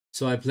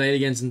So I played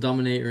against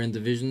Indominator in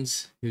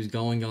Divisions, who's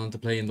going on to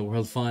play in the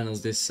World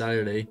Finals this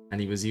Saturday, and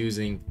he was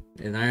using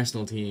an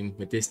Arsenal team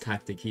with this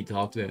tactic he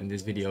talked about in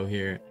this video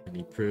here, and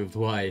he proved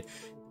why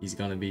he's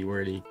going to be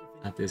worthy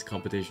at this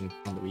competition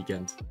on the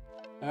weekend.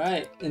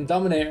 Alright,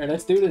 Indominator,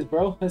 let's do this,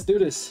 bro. Let's do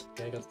this.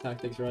 Okay, I got the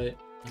tactics right,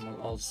 and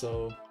I'll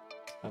also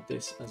have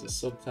this as a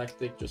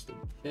sub-tactic just in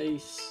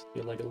case.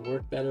 Feel like it'll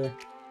work better.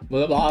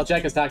 Well, I'll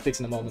check his tactics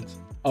in a moment.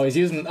 Oh, he's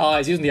using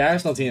the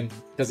Arsenal team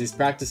because he's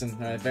practicing.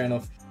 Alright, fair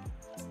enough.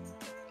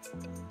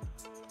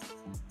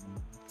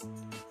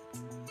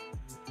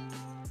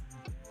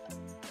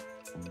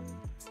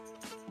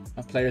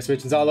 Player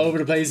switching's all over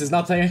the place. It's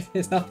not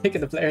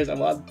picking the players I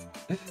want.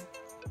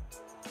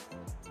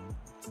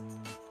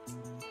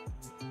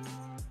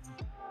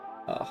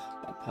 Oh,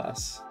 bad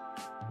pass.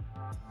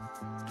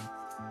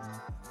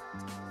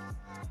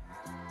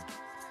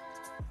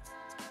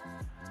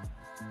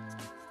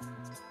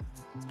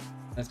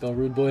 Let's go,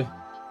 rude boy.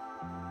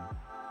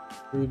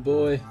 Rude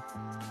boy.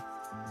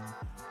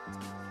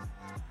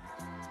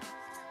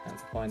 And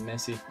find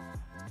Messi.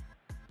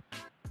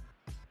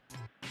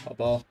 Hot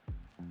ball.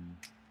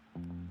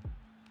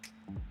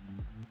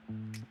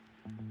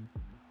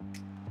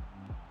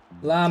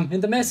 Lamb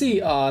into Messi.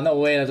 Oh, no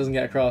way that doesn't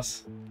get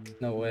across.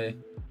 No way.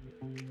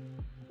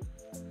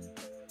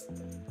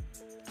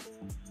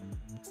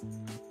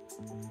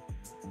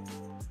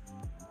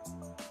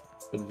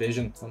 Good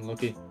vision.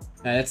 Unlucky.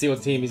 Let's see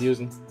what team he's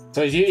using.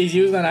 So he's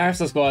using an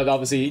Arsenal squad,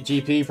 obviously.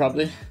 GP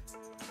probably.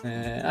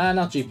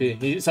 Not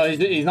GP.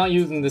 He's not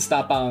using the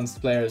stat balanced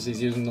players. He's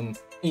using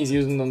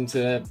them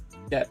to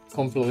get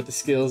comfortable with the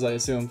skills, I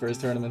assume, for his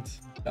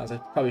tournament. I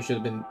probably should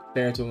have been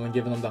fair to him and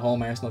given him the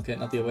home Arsenal kit,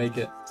 not the away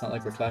kit. It's not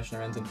like we're clashing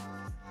or anything.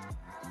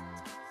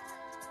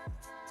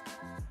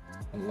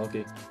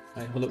 Unlucky.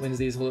 Alright, Hullet wins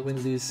these, Hullet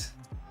wins these.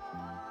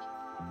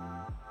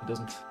 He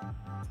doesn't.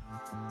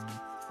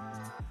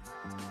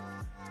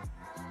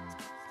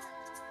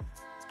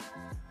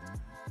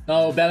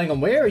 No, Bellingham,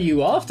 where are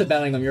you off to,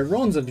 Bellingham? Your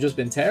runs have just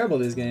been terrible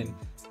this game.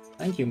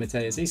 Thank you,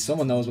 Mateus. At least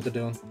someone knows what they're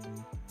doing.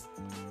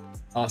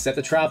 Oh, set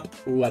the trap.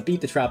 Ooh, I beat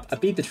the trap. I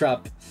beat the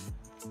trap.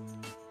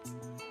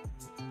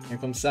 Here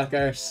comes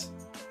Sakars.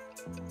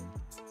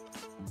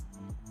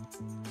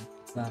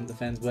 Lamb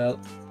defends well.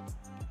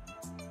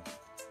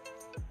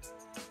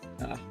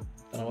 Don't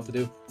know what to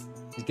do.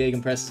 His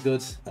gegenpress is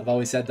good. I've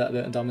always said that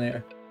about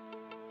Indominator.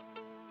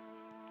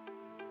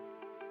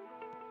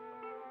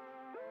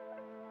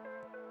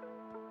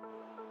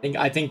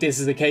 I think this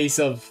is a case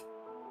of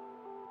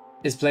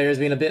his players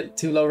being a bit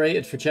too low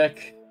rated for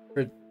check.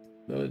 For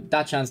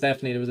that chance,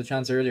 definitely. There was a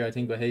chance earlier, I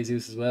think, with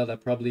Jesus as well.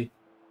 That probably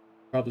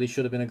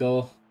should have been a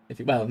goal.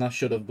 Well, not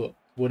should have, but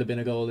would have been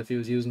a goal if he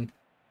was using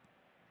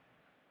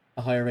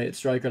a higher rated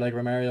striker like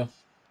Romario.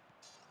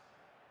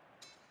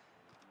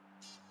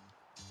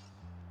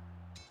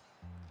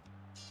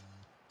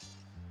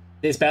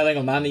 This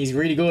Bellingham, man, he's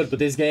really good, but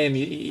this game,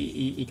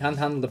 he can't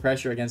handle the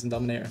pressure against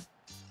Indominator.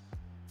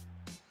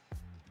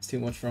 It's too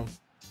much for him.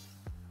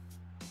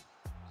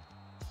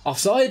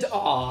 Offside?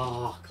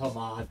 Oh, come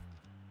on.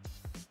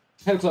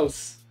 How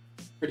close?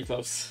 Pretty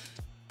close.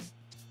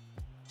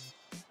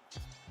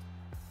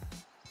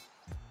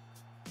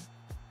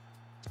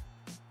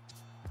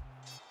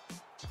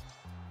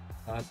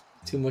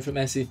 Too much with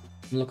Messi.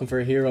 I'm looking for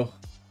a hero.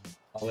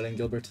 Oh, well, then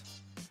Gilbert.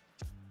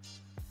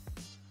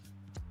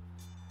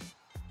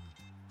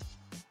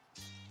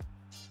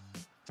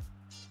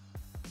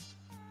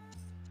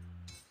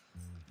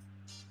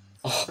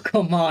 Oh,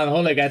 come on.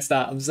 Hulle gets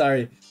that. I'm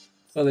sorry.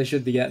 Well, they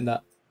should be getting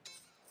that.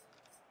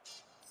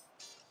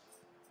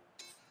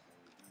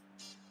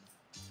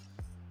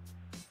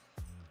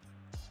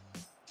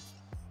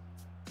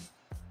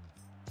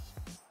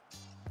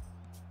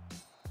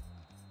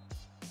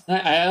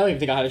 I don't even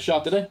think I had a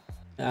shot, did I?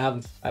 I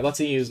haven't. What's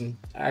he using?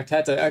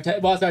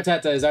 Arteta. What's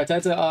Arteta? Is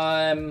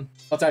Arteta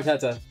what's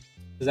Arteta?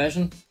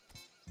 Possession?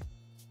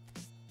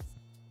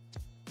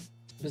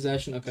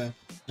 Possession, okay.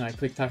 Alright,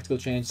 quick tactical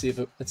change.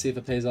 Let's see if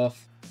it pays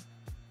off.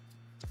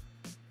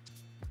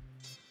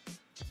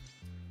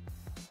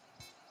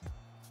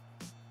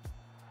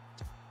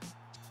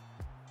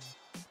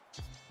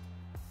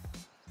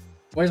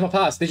 Where's my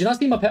pass? Did you not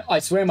see my I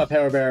swear my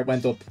power bar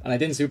went up and I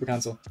didn't super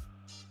cancel.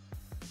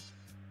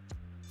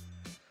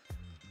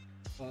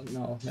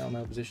 No, I'm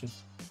out of position.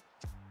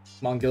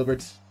 Come on,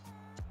 Gilbert.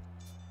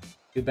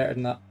 Do better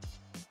than that.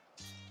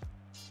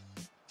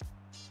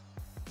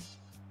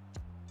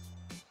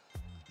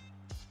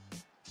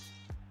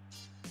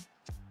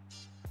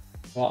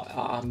 Well,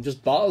 I'm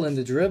just bottling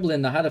the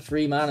dribbling. I had a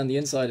free man on the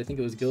inside. I think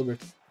it was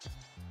Gilbert.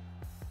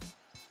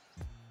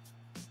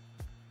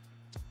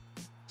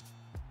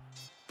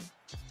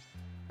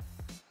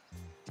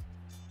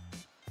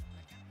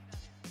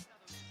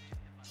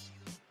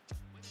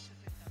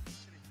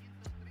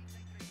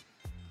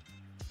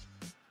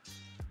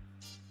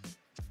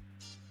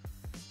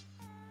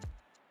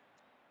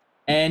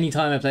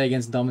 Anytime I play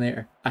against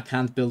Indominator, I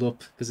can't build up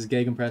because his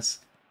gegenpress.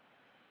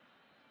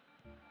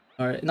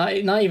 Or not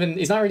even.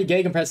 He's not really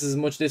gegenpresses as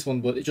much this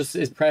one, but it just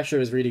his pressure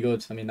is really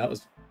good. I mean, that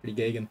was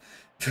Pretty Gagan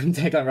from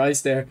Declan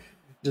Rice there.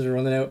 Just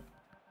running out.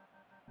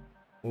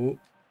 Oh,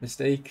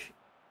 mistake.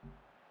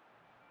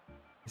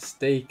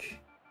 Mistake.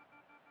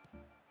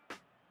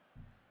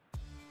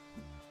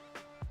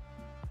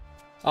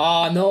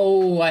 Oh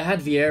no, I had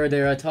Vieira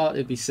there. I thought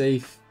it'd be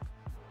safe.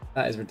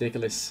 That is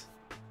ridiculous.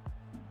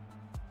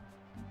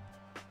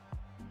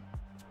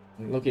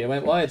 Lucky I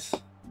went wide.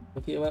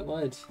 Lucky I went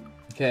wide.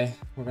 Okay,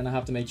 we're gonna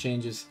have to make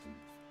changes.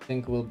 I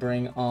think we'll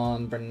bring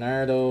on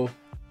Bernardo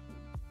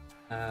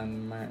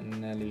and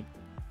Martinelli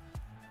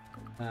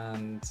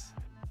and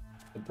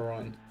De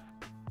Bruyne.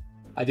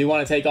 I do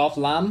want to take off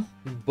Lamb,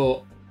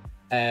 but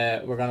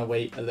we're gonna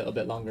wait a little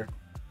bit longer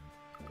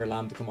for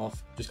Lamb to come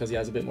off, just because he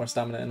has a bit more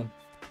stamina in him.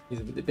 He's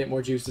a bit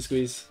more juice to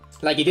squeeze.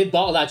 Like, he did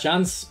bottle that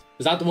chance.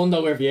 Was that the one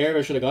though where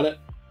Vieira should have got it?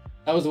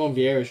 That was the one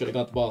Vieira should have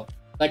got the ball.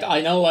 Like,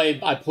 I know I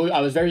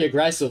was very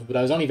aggressive, but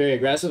I was only very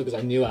aggressive because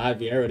I knew I had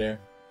Vieira there,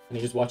 and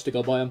he just watched it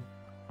go by him.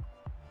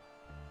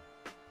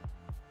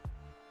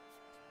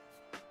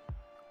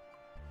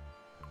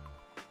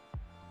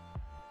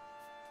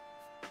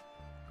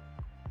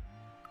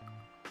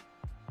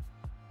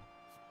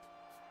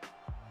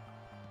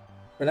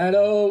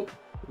 Bernardo! Oof,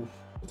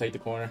 we'll take the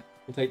corner.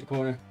 We'll take the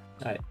corner.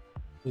 Alright.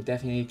 We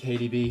definitely need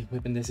KDB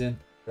whipping this in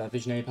for that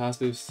visionary pass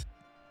boost.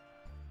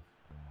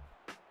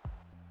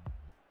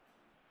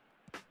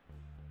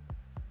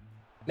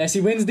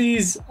 Messi wins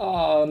these.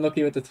 Oh,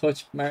 unlucky with the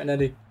touch,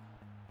 Martinelli.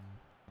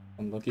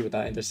 Unlucky with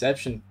that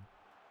interception.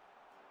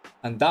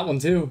 And that one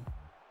too.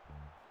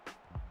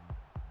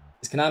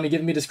 Is Konami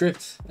giving me the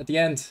script at the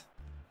end?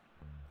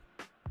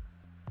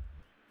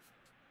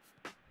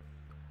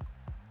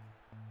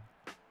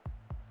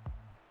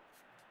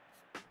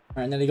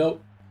 Martinelli,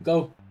 go.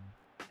 Go.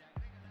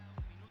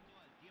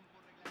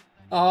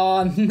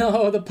 Oh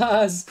no, the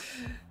pass.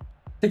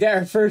 To get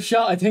our first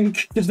shot, I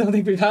think. I don't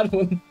think we've had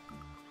one.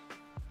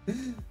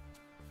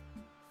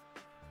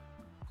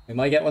 We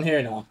might get one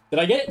here now. Did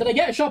I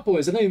get a shot,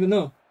 boys? I don't even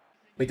know.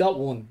 We got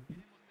one.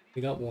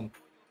 We got one.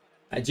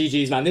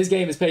 GG's, man. This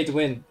game is paid to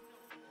win.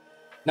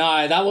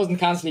 Nah, that wasn't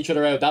cancelling each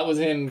other out. That was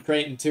him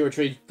creating 2 or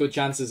 3 good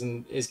chances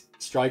and his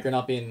striker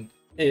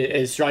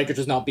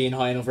just not being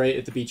high enough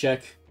rated to beat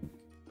check.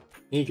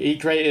 He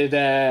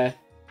created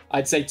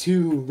I'd say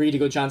 2 really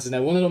good chances.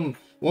 Now one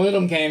of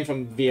them came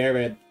from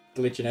Vieira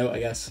glitching out, I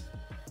guess.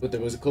 But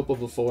there was a couple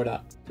before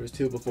that. There was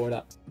 2 before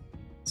that.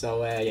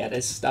 So yeah,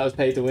 that was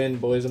paid to win,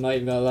 boys. I'm not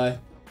even gonna lie.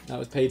 That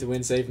was paid to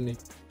win, saving me. Do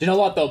you know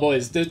what though,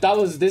 boys?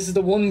 This is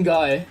the one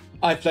guy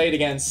I played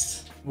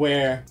against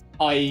where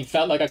I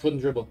felt like I couldn't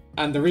dribble.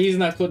 And the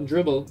reason I couldn't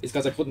dribble is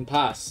because I couldn't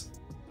pass.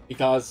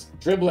 Because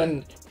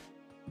dribbling,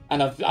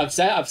 and I've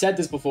said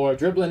this before,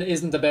 dribbling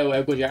isn't about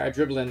how good you are.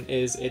 Dribbling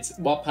it's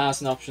what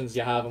passing options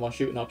you have and what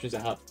shooting options you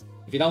have.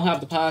 If you don't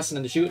have the passing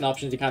and the shooting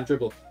options, you can't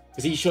dribble.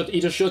 Because he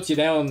just shuts you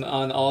down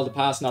on all the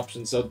passing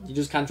options, so you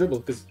just can't dribble.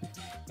 Because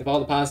if all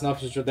the passing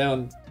options are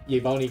down,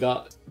 you've only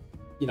got,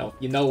 you know,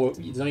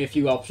 there's only a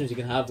few options you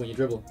can have when you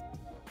dribble,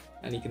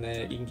 and he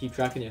can keep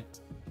tracking you.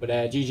 But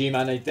GG,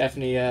 man, he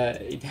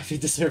definitely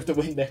deserved the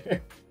win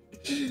there.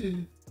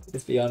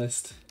 Let's be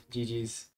honest, GG's.